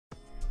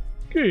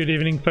Good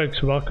evening,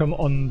 folks. Welcome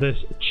on this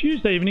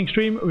Tuesday evening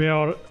stream. We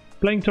are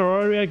playing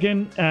Terraria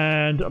again,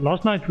 and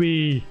last night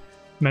we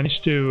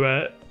managed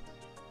to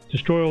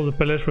destroy all the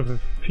pillars with a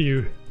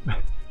few,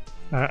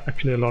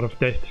 actually a lot of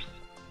deaths,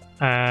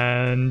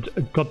 and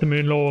got the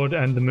Moon Lord,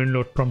 and the Moon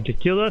Lord promptly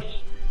killed us.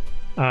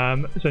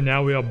 So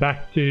now we are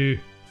back to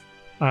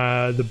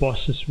the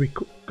bosses we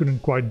couldn't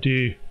quite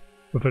do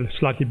with a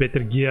slightly better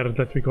gear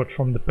that we got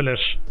from the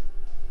pillars.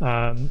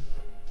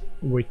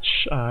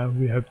 Which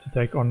we hope to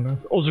take on.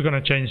 Also going to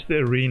change the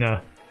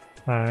arena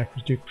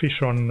because Duke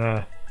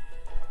Fishron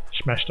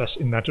smashed us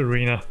in that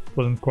arena.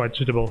 Wasn't quite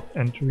suitable,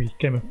 and we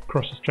came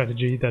across a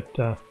strategy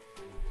that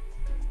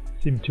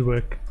seemed to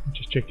work. I'm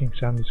just checking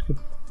sound is good.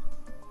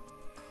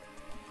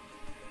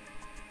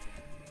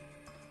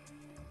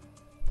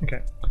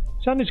 Okay,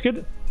 sound is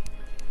good.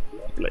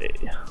 Let's play.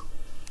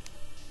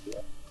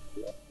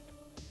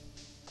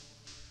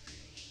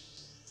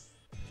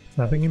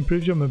 Nothing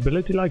improves your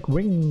mobility like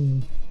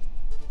wings.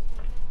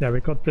 Yeah, we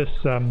got this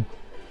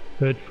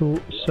hurtful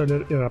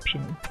solar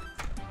eruption,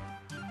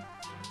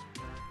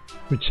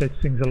 which sets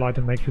things alight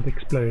and makes it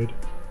explode.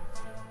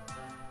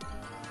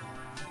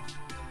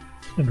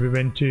 And we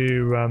went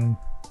to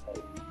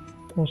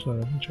also,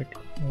 let me check.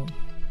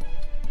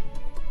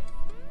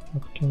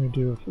 What can we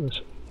do with this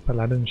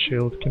Paladin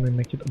Shield? Can we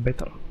make it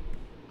better?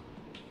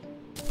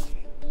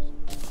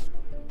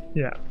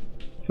 Yeah,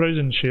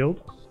 Frozen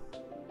Shield.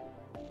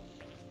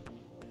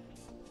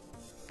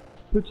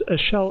 Puts a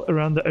shell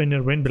around the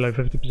owner when below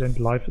 50%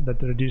 life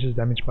that reduces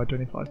damage by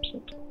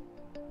 25%.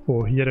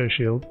 Or Hero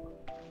Shield.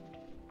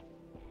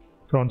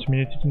 Grants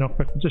immunity to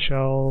knockback with a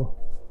shell.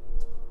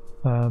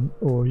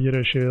 Or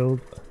Hero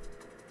Shield.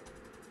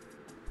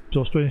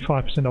 Absorbs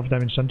 25% of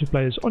damage done to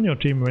players on your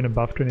team when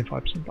above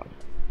 25% life.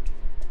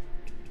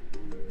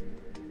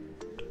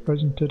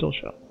 Frozen Turtle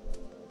Shell.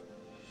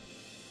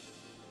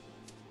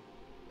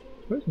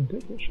 Frozen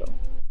Turtle Shell.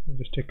 Let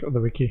me just check the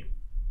wiki.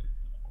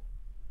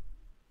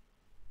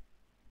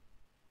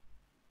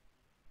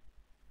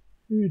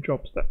 Who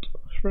drops that?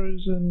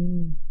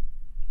 Frozen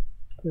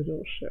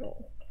Turtle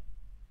Shell.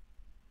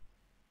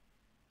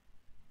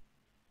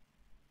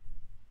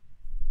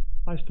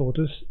 Ice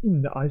tortoise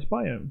in the ice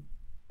biome.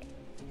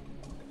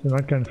 So I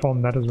might go and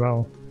farm that as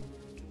well.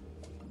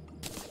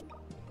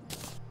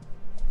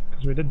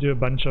 Because we did do a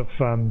bunch of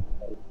a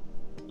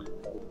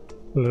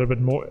little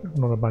bit more,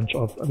 not a bunch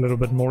of, a little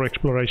bit more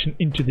exploration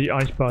into the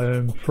ice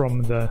biome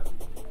from the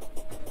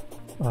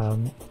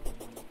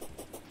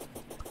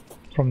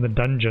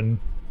dungeon.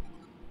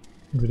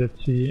 We did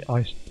see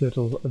ice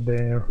turtles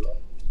there.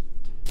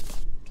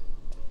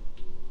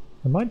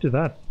 I might do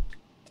that.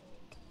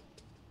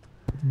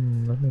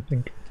 Let me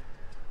think.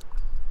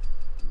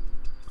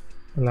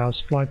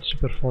 Allows flight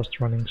super fast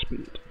running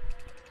speed.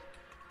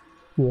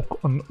 Walk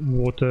on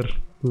water,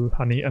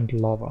 honey and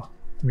lava.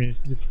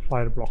 Immunity to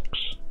fire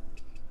blocks.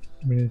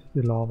 Immunity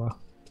to lava.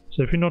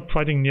 So if you're not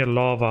fighting near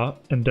lava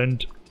and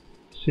don't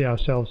see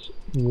ourselves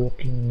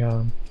walking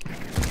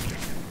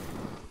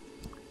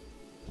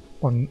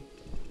on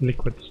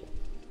liquids,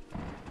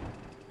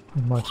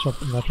 we might swap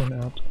that one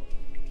out.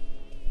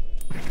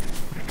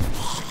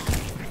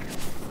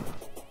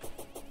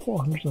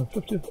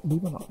 450th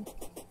Luminite.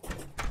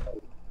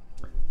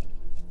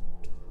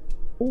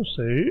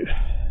 Also,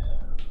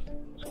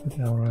 let's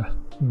get our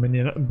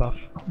minion buff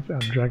of our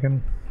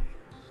dragon.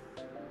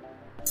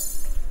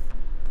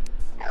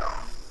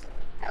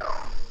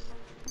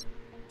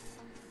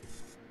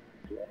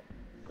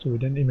 So we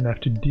don't even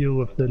have to deal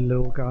with the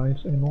little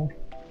guys anymore.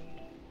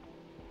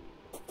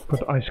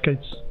 Got ice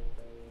skates.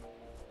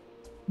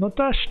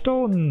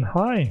 Notashton,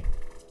 hi!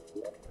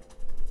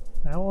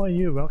 How are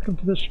you? Welcome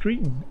to the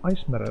stream.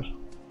 Ice mirror.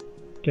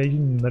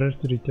 Gazing mirror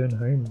to return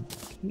home.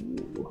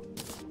 Ooh.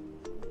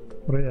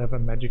 Already have a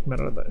magic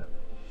mirror there.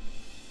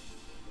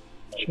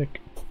 Check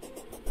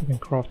if I can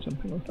craft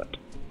something with that.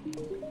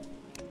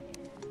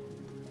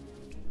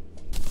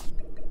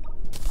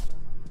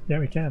 Yeah,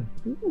 we can.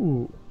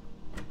 Ooh.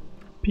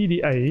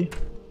 PDA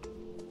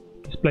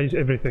displays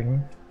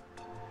everything.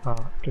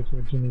 Ah, okay, so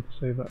we do need to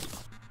save that.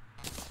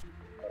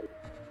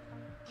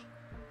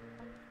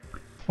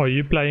 Are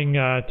you playing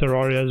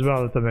Terraria as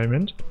well at the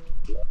moment?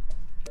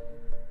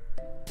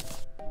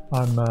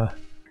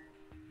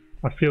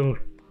 I feel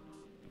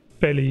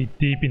fairly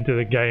deep into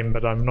the game,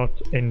 but I'm not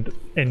end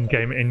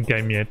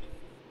game yet.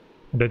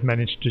 I did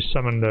manage to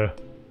summon the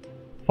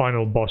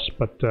final boss,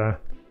 but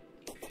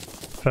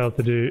failed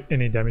to do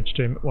any damage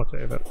to him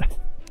whatsoever.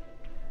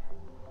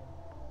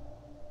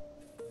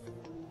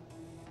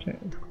 Okay.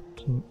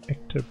 Some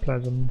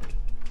ectoplasm.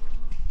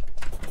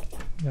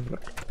 Have a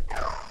look.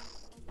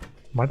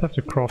 Might have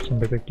to craft some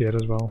better gear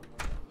as well.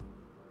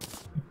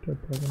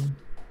 Ectoplasm.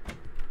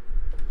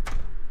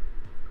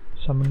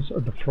 Summons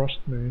of the frost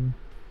moon.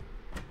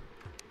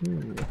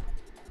 Ooh.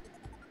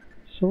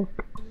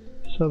 Silk.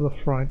 Silver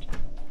fright.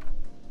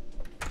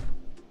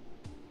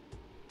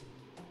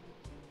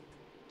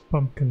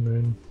 Pumpkin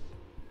moon.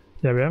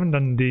 Yeah, we haven't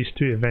done these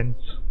two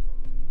events.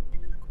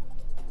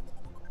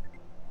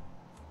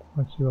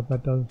 Let's see what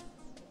that does.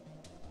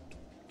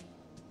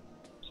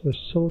 So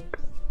silk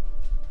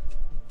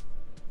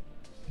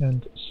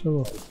and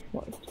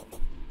silverite.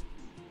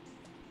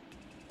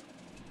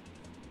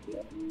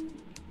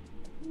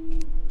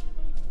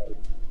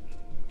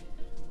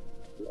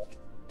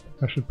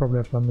 I should probably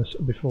have done this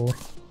before.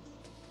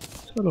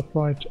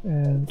 Silverite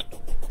and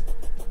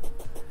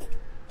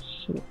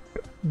silk.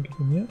 Get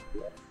in here.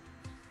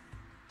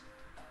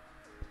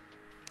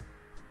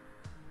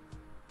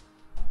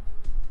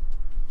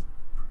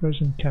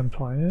 Frozen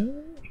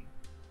campfire.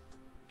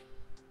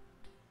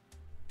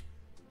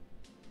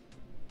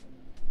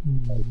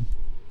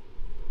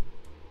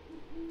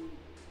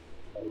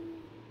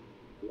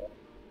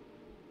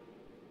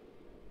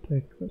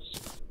 Take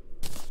this.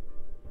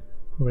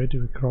 Where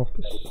do we craft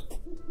this?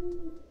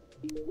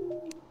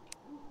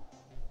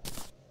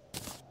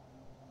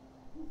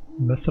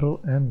 Mithril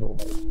anvil.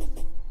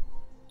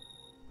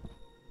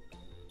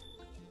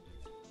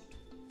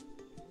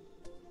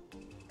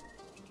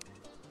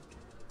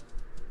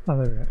 Ah,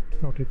 there we go.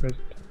 Naughty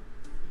present.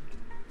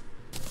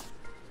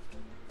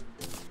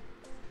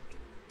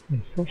 The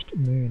frost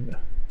moon.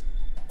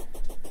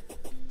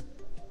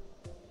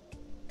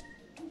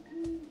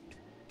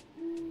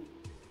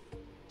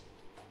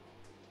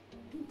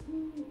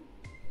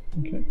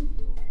 Okay.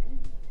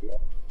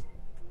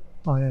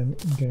 I am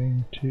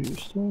going to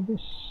store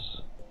this.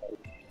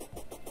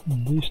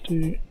 And these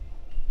two.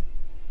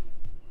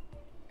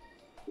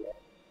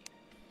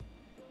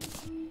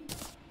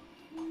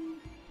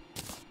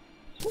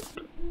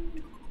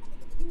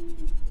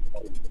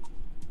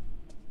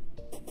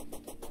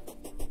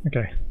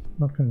 Okay,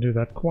 not going to do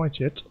that quite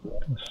yet. I'm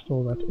going to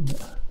store that in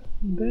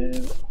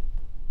there.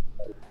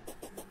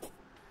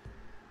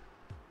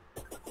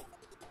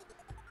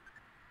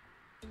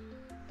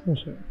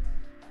 Also,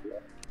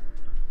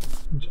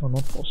 these are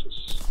not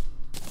bosses.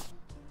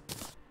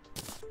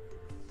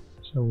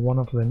 So one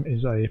of them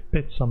is a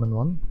pet summon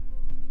one.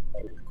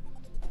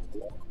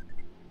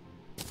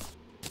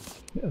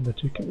 The other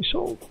two can be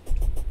solved.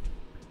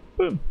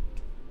 Boom!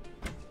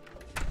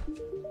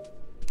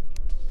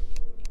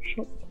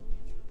 Shop.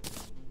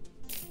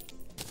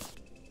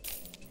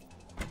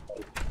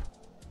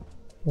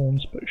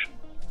 Thorns potion.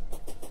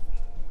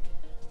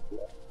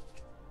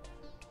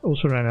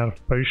 Also ran out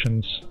of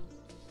potions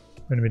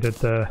when we did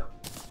the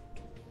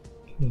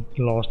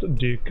last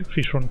Duke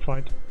Fishron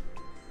fight.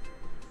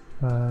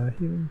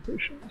 Healing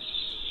potions.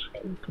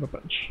 Okay, got a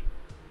bunch.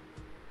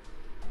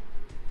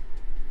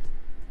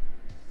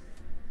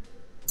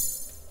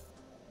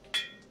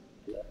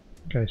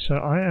 Okay, so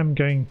I am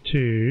going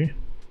to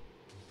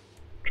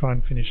try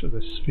and finish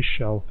this fish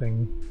shell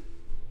thing.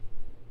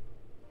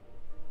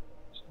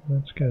 So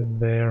let's go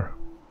there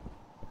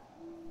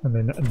and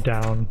then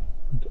down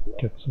and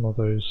get some of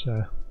those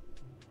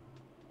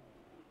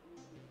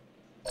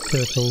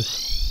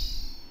turtles.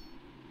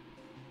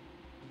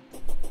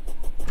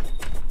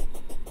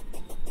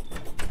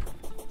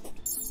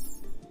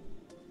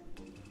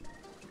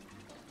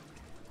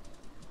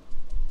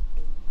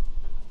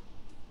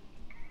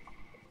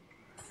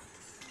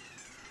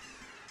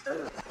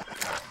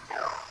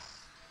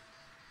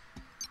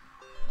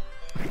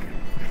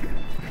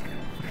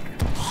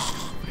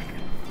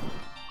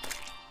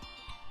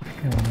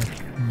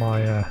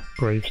 My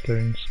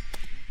gravestones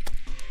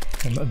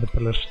and the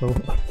pillars still.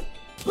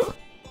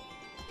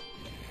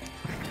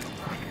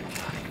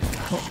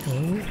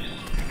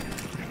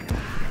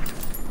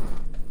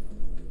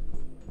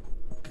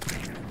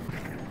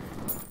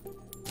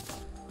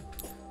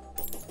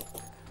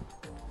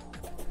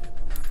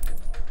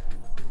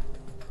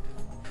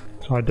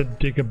 So I did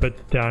dig a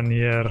bit down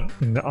here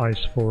in the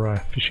ice for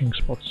fishing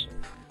spots.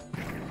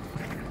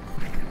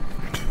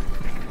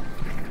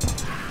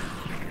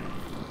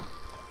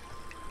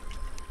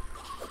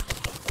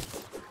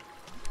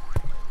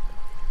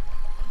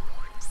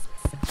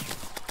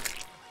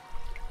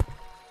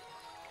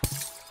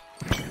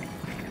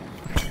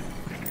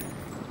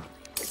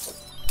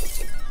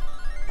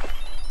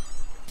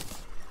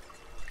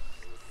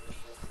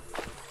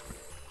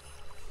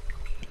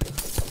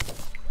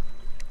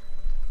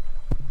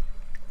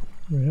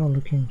 We are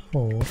looking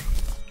for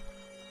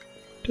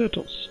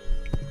turtles.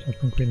 So I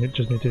think we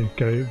just need to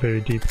go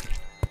very deep.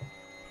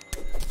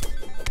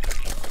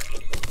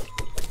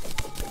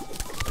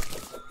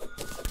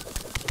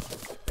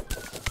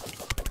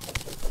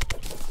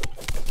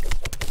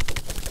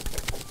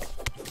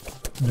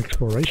 And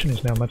exploration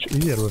is now much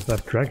easier with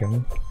that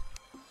dragon.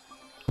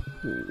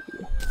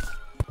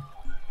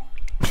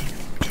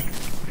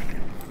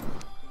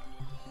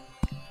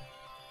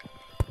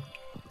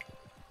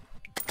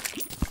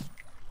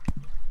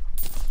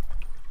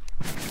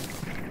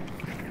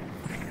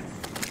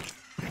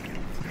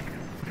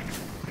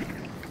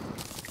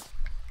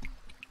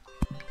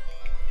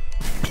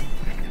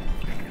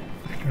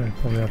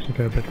 Probably have to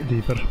go a bit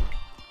deeper.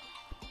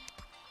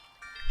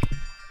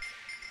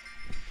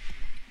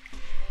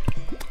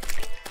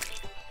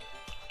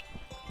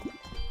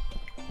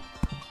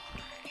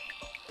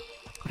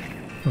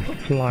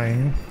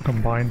 Flying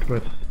combined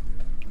with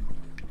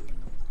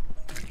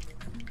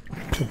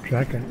the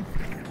dragon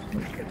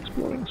makes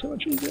exploring so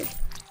much easier.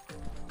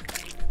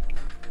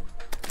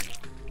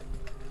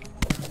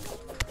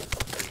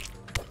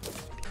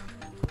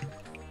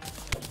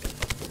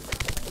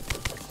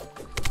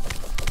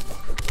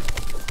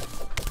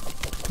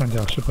 And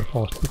our super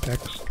fast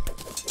pickaxe.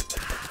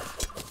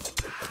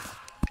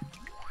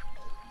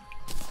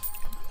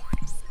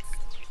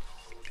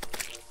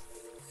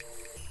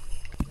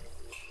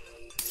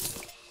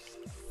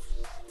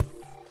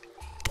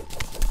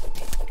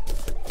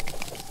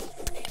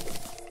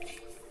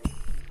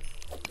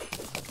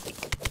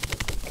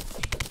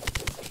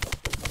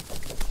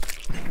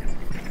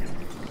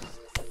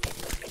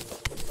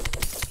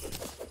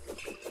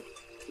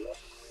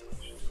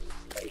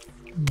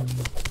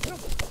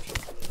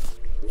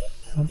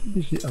 How did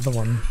you see the other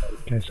one?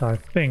 Okay, so I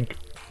think...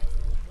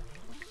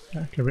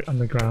 Okay, we're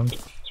underground.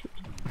 Sweet.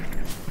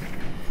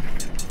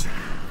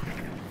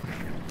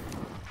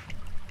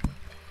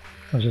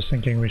 I was just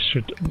thinking we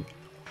should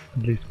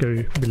at least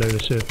go below the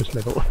surface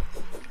level.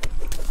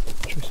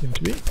 Which we seem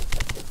to be.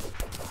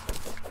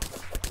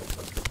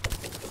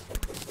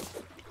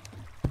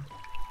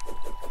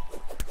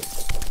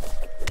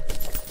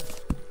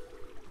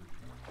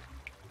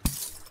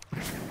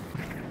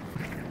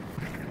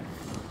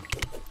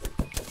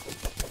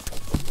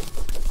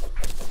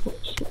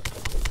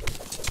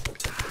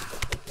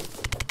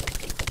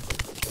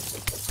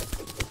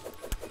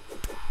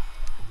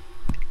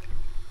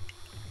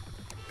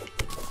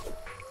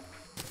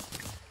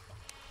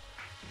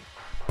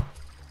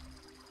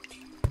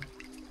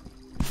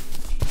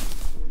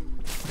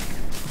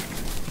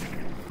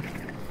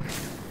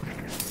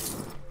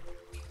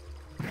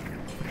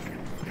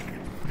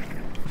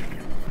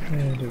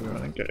 Where do we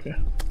want to go?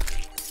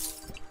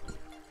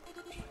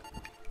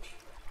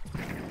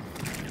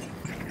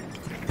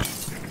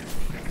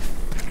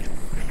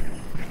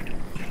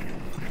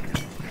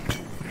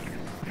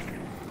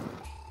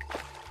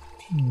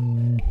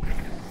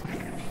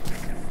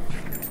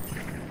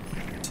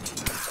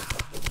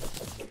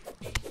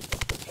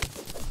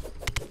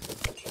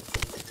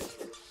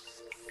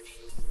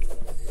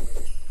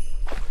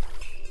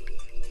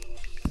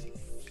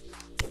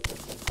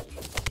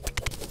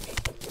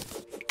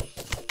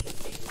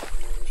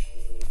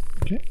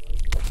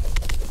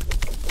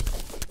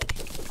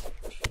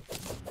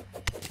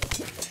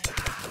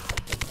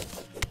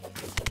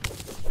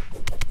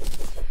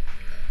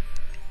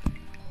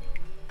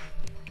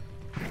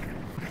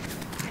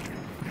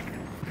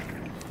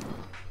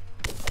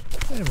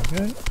 There we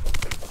go.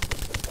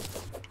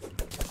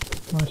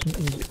 Nice and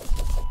easy.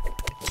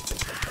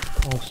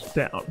 Pulse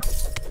down.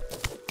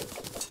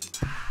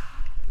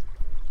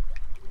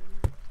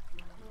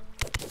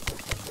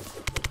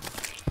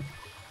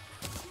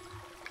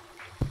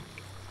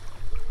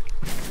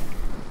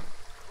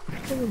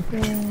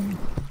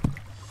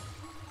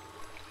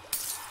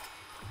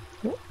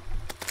 Oh,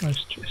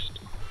 nice chest.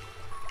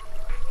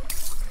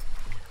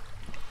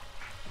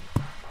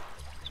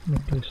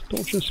 Let's place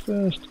torches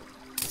first.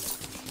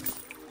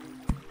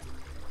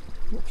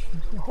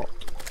 Hot.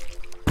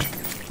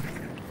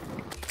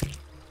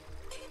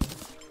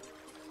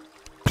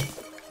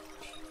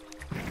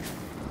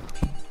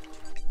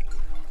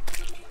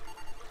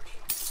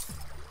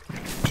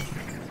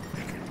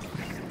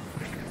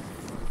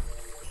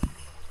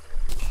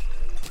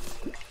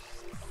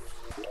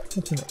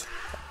 What's in it?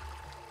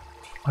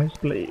 Ice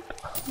blade.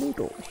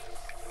 Noodle.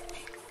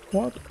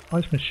 What?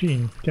 Ice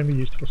machine can be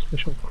used for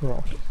special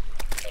craft.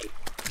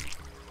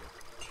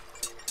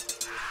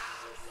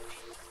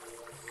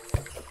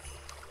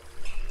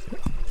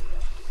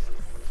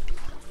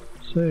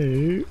 So,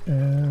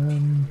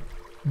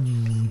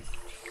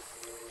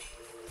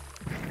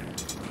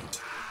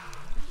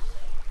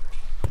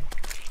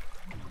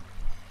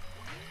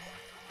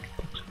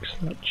 toxic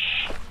sludge.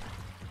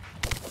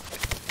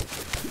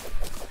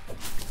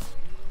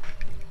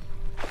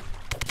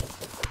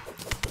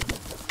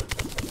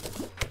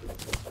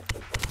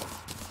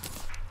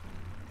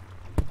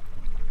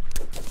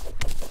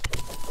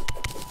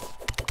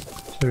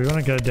 So we want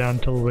to go down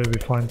till where we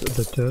find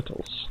the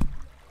turtles.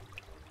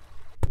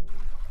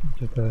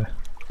 Get a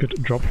good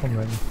drop from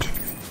them.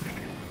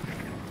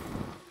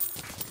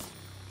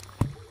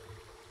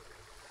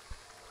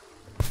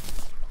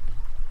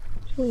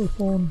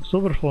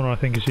 Silverthorn I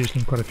think is used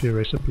in quite a few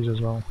recipes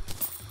as well.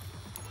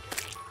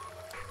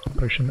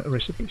 Potion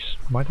recipes.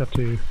 Might have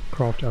to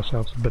craft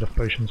ourselves a bit of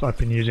potions. I've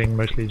been using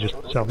mostly just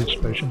salvaged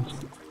potions.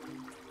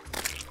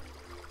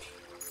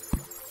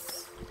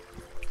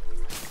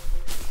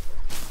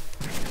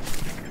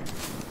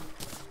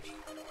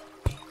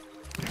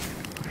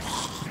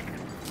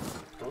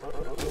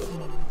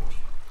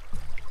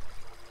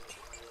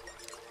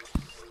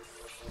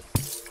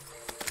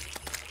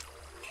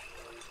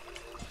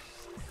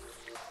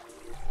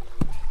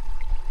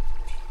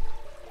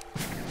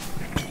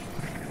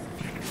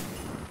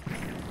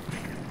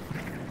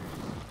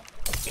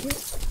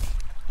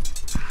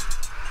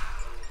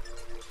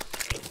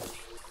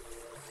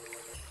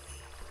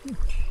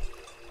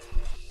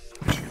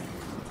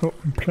 Oh,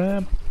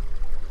 trap.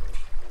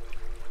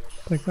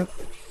 Take that.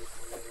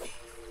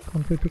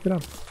 Can't we pick it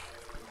up?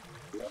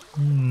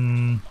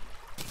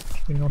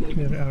 Should we not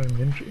clear our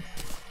inventory?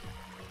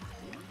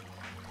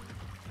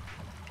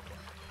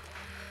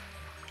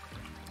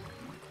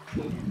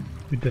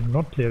 We did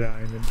not clear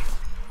our inventory.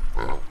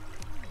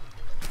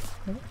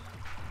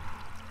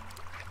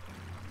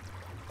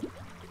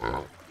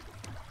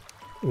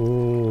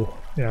 Oh,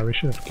 yeah, we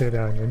should have cleared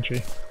our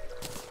inventory.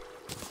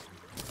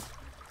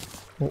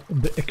 Oh,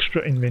 the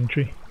extra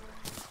inventory.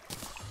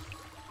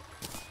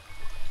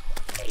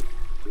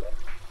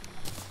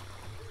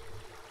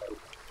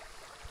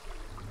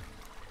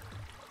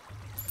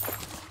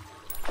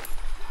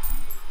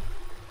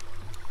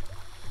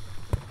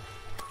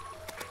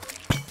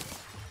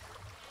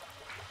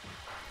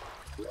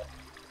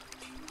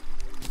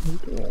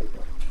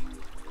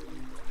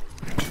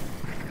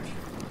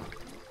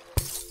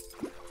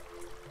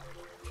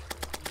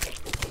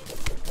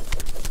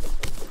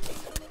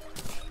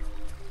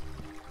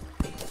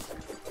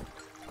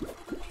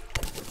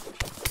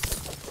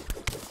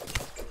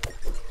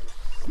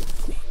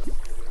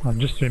 I'm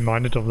just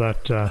reminded of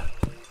that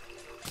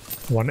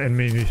one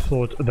enemy we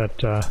thought that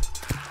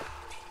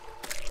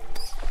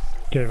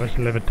gave us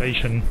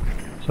levitation.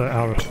 So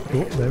our...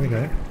 Oh, there we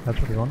go. That's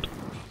what we want.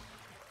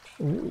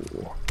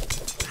 Ooh.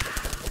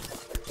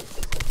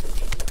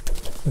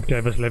 It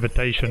gave us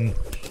levitation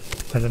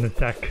as an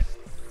attack.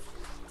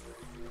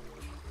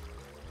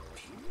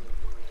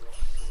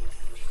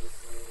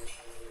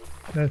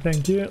 No,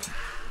 thank you.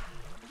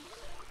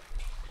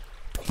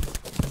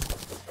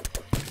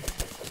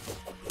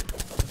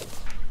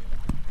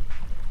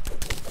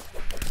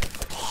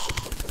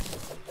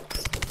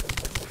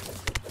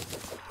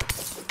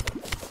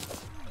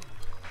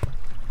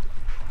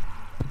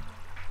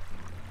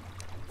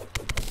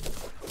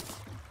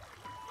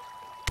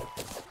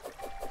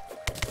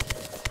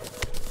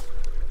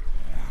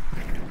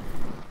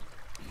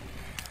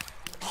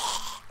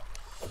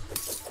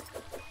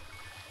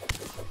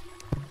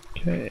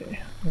 Okay,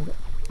 hold on.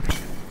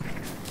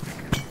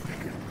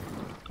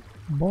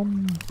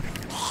 Bomb.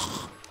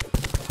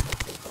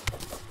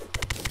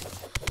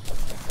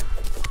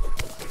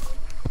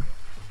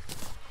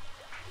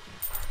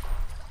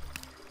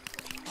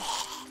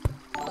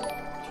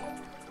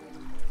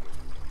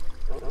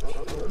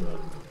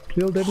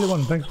 Killed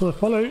everyone, thanks for the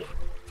follow.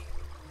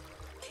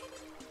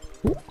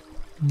 Ooh,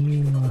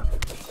 new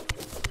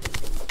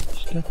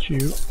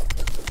statue.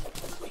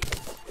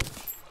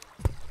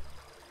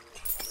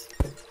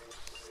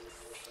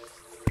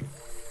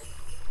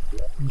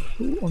 I'm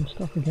full on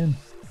stuff again.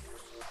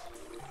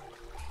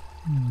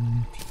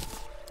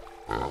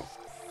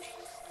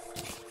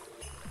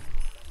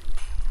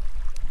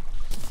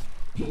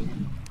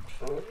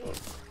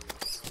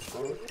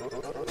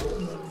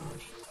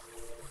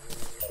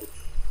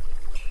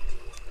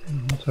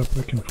 Let's hope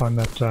we can find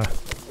that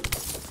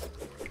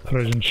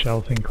frozen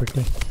shell thing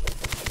quickly.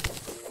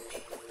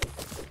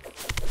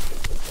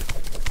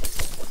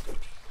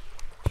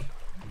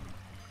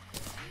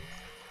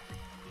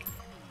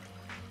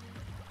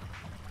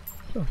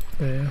 Up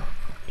there.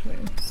 Okay.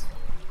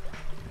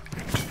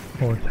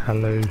 Oh, it's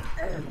hello.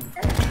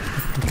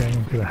 We're going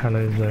into the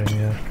hello zone,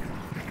 yeah.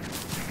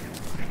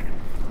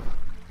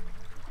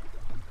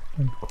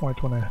 Don't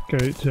quite want to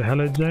go to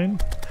hello zone.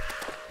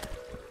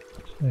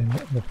 Stay in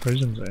the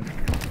frozen zone.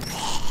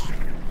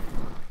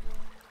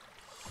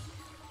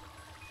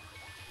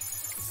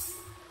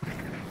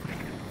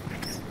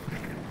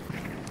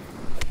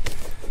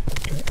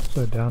 Okay,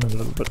 slow down a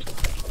little bit.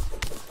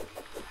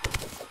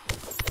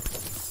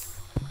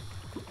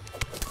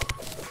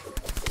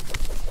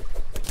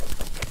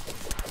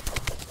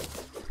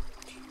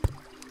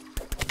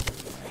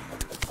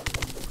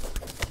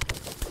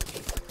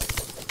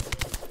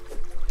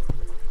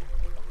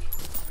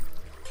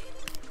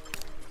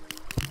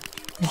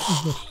 What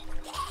is this?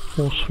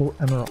 Forceful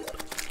emerald.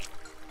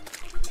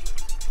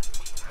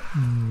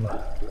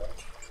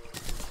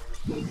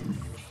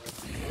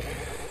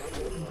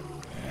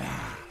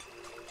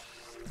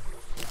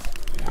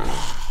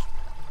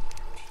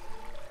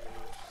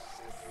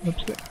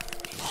 Oops there.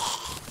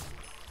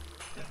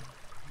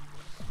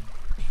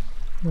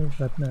 Where's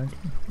that nag?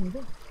 Here we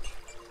go.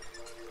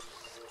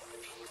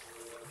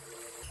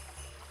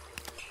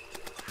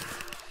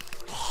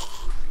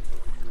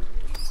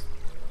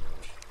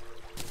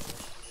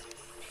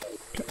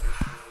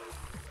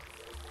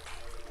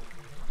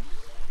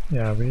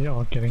 Yeah, we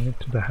are getting it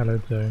to the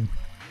hallowed zone.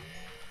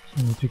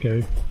 So we need to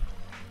go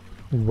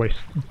west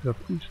instead of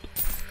east.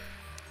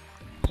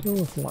 Sort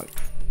of like...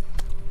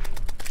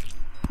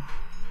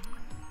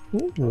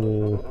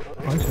 Ooh,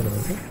 ice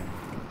elemental.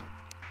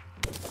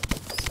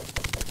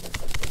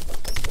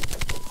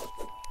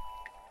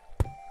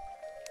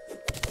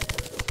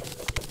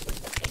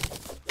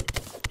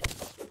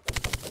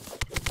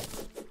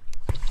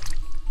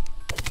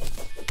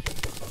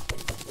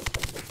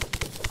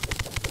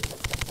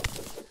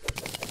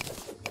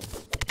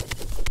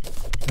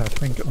 I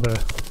think the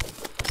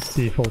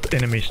default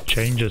enemies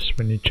changes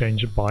when you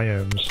change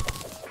biomes,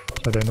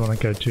 so I don't want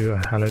to go to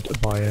a hallowed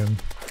biome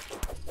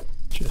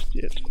just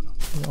yet.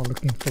 We are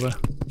looking for the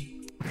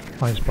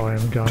ice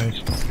biome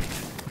guys.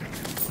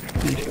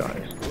 These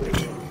guys.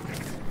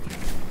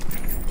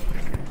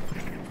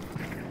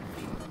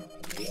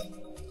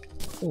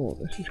 Oh,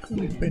 this is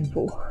going to be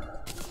painful.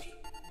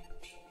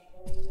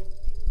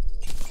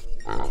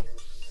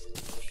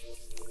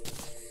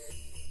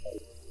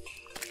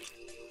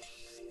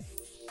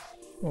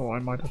 Oh, I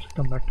might have to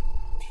come back.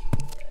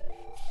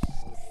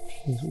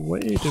 It's way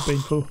too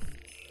painful.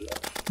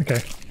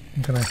 Okay,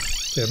 I'm gonna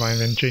clear my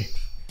inventory.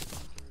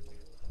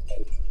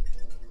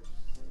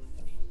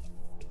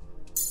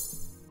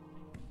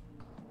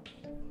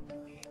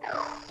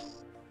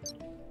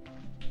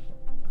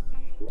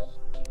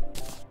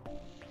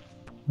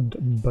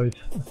 And both,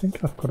 I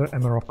think I've got an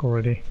emerald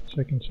already,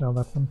 so I can sell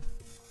that one.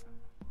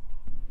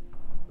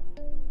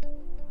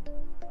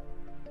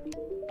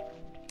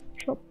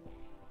 Shop,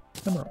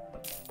 emerald,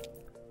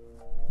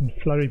 and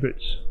flurry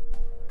boots.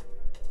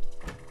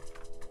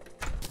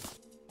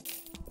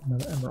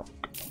 Another emerald.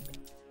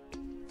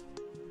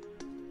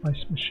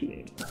 Ice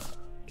machine.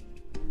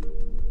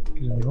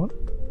 Is anyone?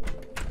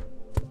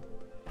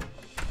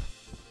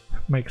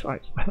 Makes ice.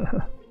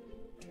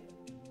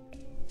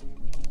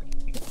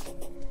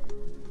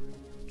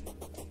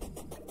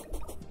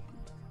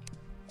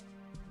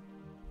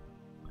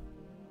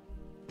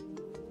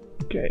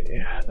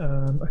 Okay,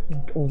 I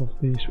think all of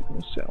these we're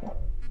going to sell.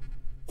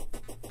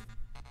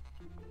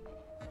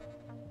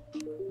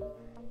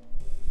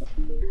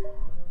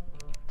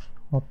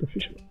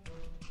 Artificial.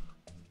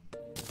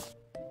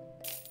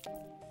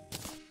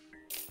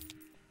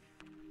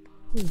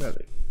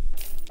 Valley.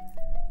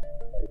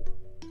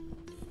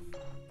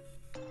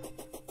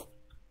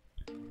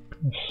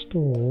 Gonna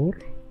store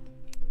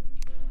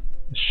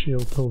the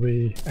shield till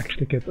we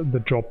actually get the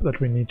drop that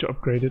we need to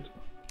upgrade it.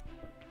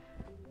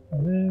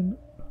 And then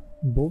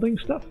building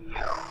stuff.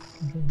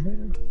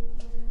 There.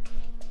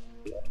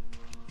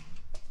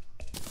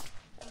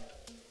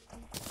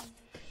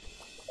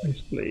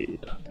 Ice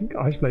blade. I think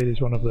ice blade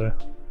is one of the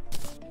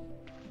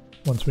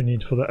ones we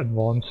need for the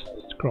advanced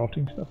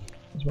crafting stuff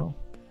as well.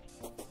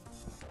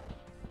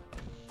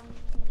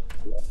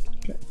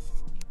 Okay.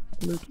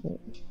 Loot all.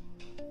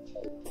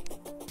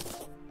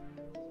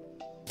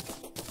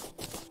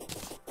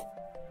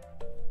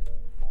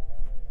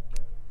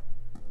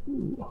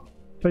 Ooh.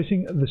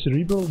 Facing the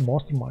cerebral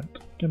mastermind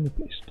can be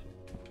placed.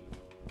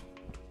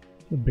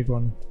 It's a big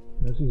one.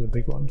 This is a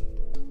big one.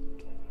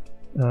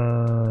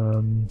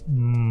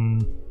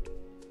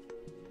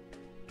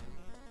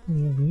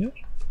 Yeah.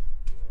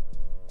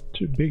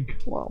 Too big.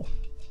 Wow.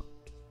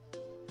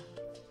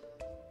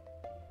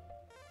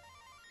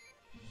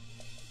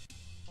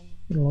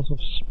 Lots of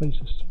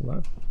spaces for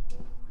that.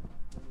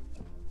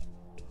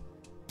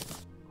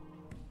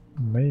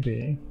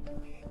 Maybe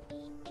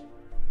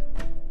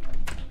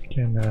I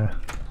can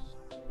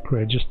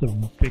create just a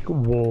big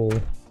wall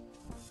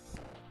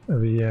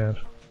over here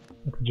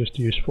that we just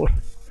use for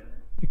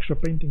extra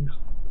paintings.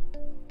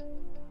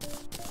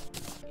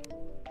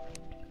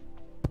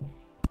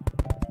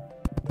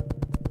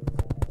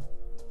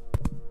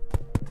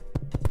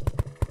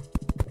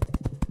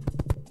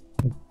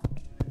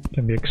 It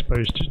can be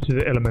exposed to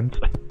the elements.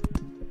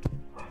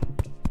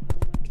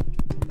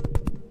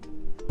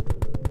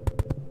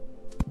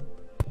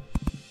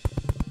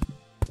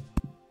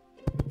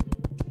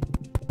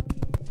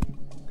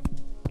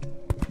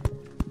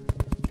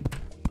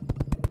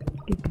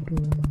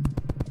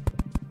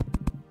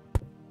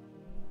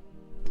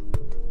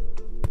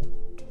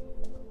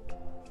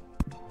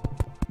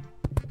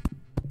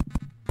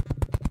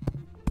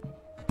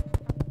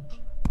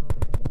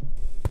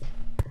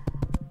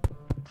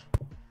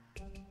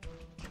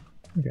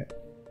 Okay,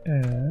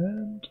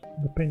 and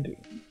the painting.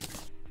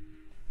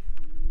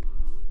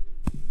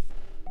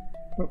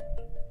 Oh.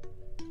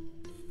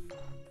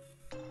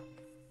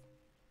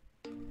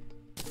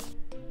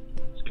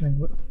 Scanning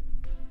what?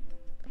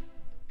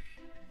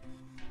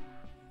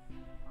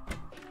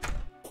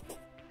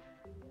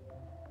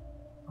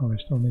 Oh, we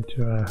still need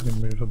to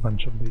remove a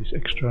bunch of these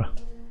extra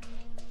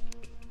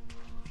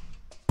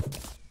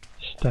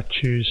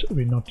statues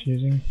we're not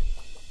using.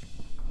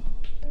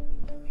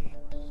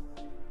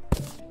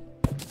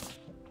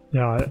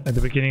 Yeah, at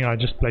the beginning I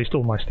just placed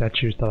all my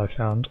statues that I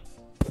found.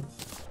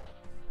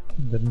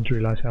 Didn't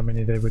realize how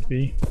many there would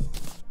be.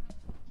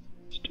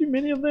 There's too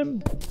many of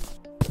them!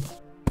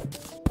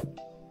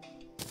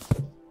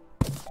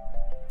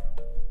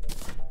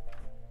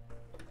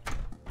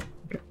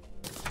 Okay,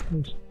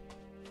 here's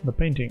the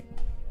painting.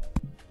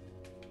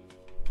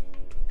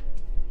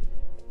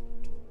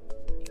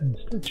 And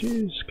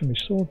statues can be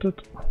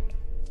sorted.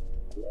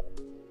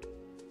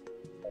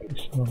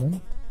 Some of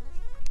them.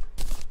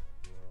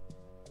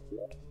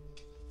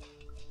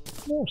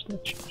 More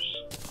statues.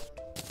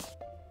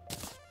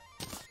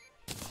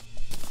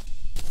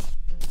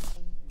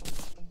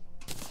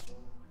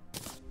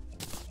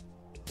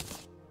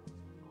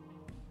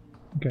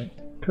 Okay,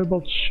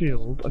 Cobalt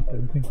Shield, I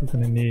don't think we're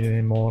going to need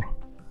anymore.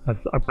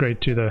 That's the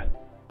upgrade to the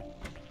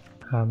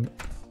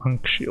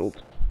Unk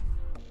Shield.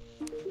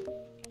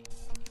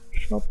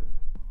 Shop,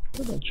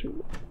 Cobalt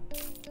Shield.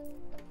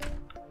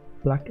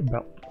 Black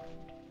Belt.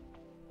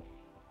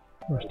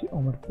 Rusty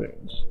Armored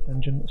Bones.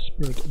 Dungeon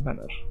Spirit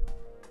Banner.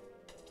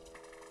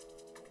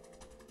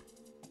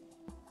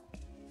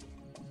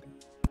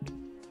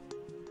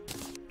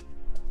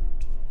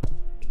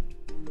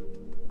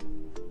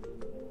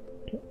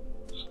 Okay,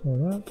 so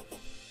that.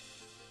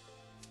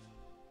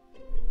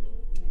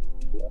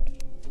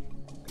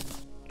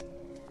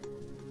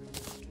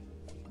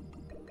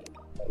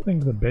 I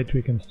think the bed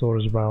we can store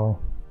as well.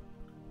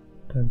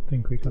 Don't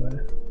think we're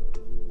gonna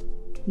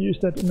use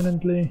that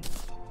imminently.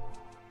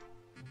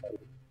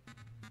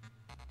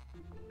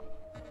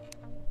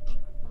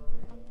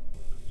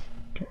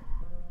 Okay.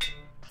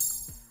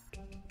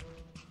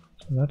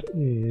 So that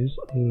is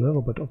a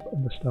little bit of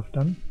the stuff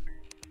done.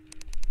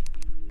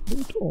 Not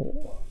at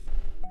all.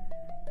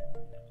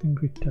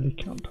 Angry tally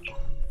counter.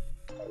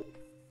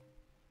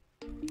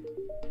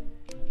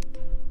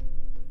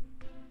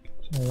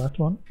 So that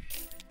one.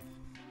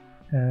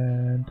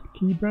 And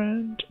key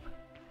brand.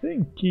 I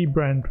think key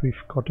brand we've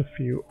got a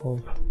few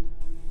of.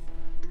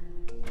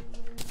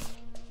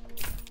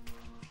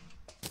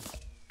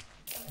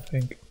 I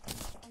think.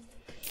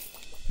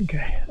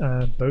 Okay,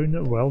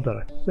 bone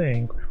welder. I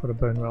think we've got a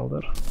bone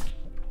welder.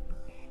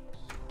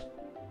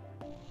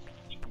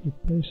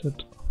 Replace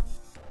it.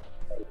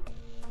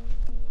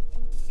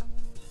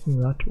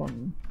 That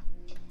one.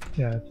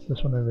 Yeah, it's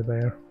this one over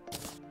there.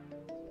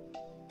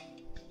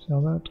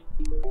 Sell that.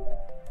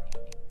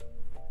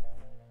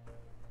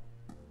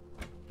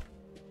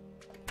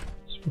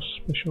 It's for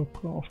special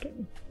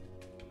crafting.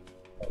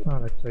 Ah,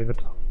 let's save it.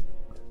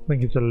 I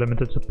think it's a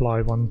limited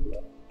supply one.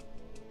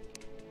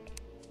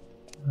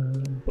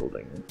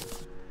 Building.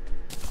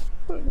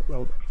 Bone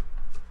welder.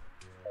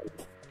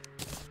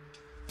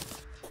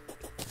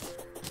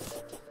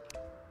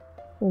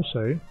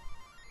 Also,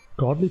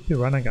 Godly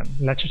Piranha Gun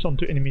latches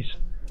onto enemies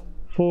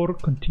for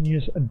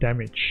continuous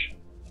damage.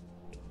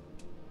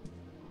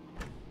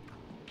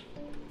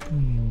 I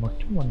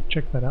do want to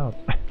check that out.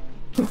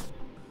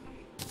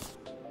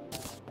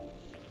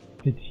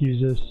 It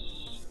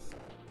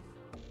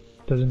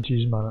doesn't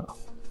use mana.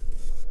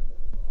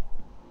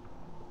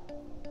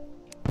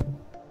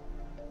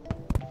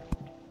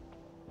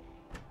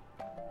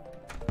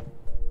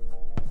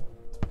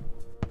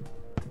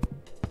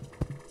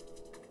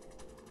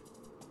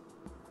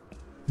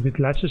 If it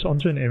latches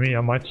onto an enemy,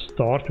 I might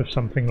start with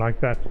something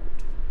like that.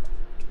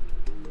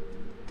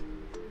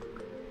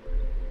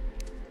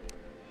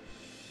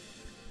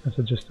 As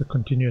just a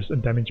continuous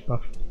damage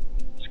buff.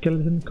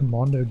 Skeleton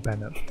Commando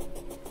Banner.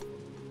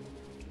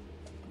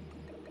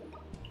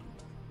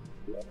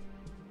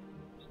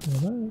 So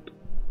that.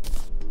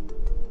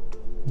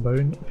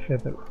 Bone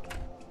Feather.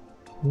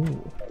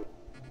 Ooh.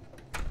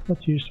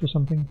 That's used for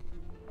something.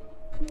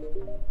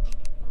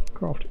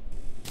 Craft.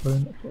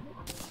 Bone Feather.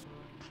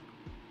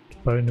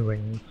 Bone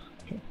wings.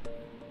 Okay.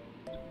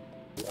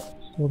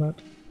 Store that.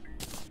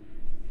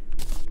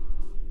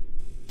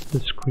 The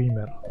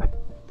Screamer.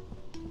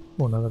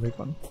 Oh, another big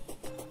one.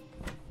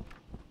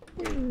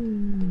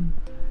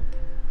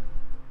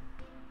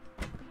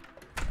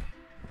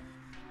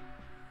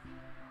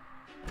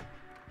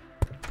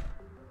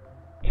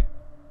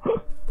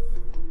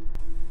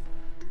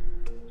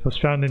 It was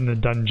found in the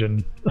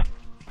dungeon.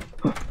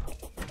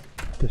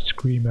 The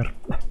Screamer.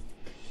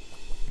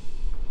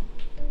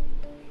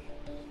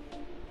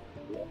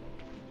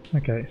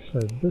 Okay, so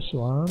this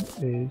one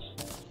is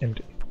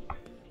empty.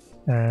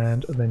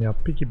 And then your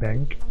piggy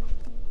bank.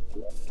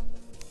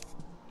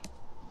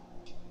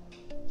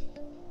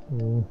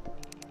 Ooh.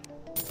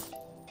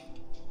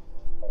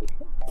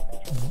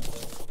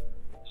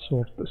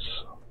 Sort this.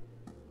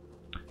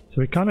 So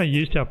we kind of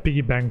used our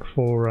piggy bank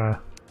for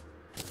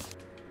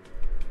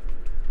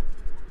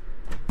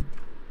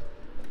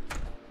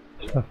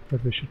stuff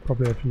that we should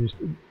probably have used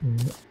in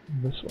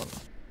this one.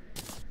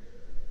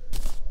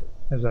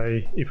 As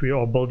if we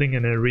are building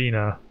an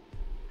arena,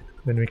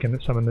 then we can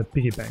summon the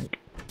piggy bank.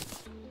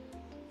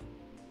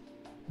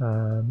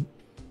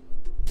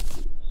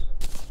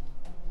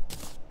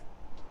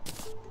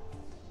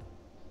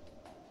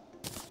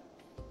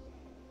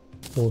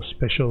 Or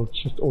special,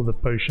 just all the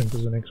potions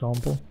as an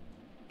example.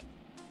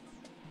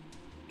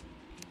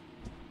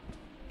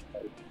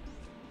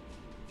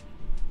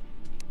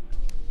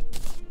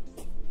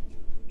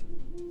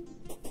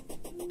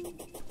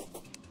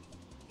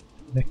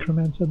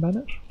 Necromancer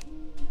banner?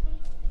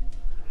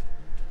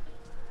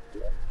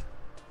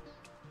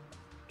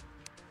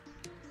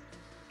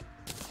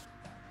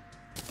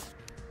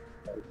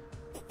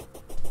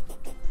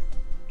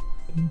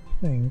 Don't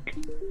think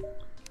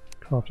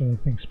craft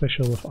anything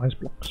special with ice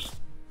blocks.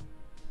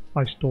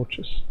 Ice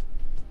torches.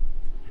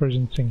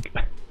 Frozen sink.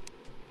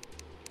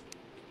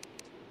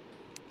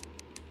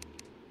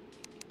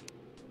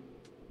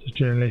 Just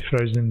generally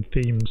frozen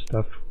theme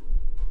stuff.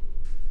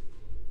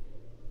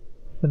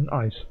 Thin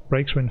ice.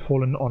 Breaks when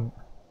fallen on.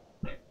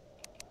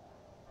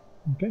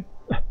 Okay.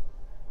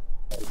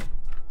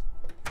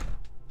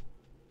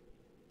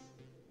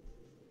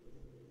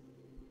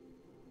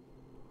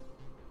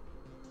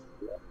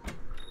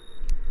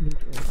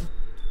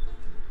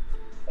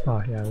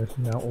 Ah, yeah, there's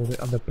now all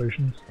the other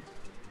potions.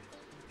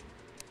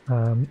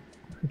 Let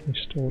me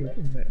store it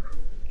in there.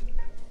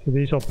 So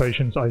these are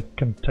potions I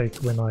can take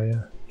when I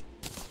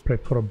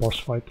prep for a boss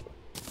fight.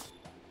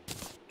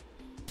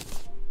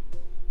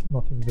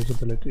 Not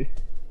invisibility.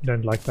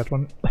 Don't like that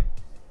one.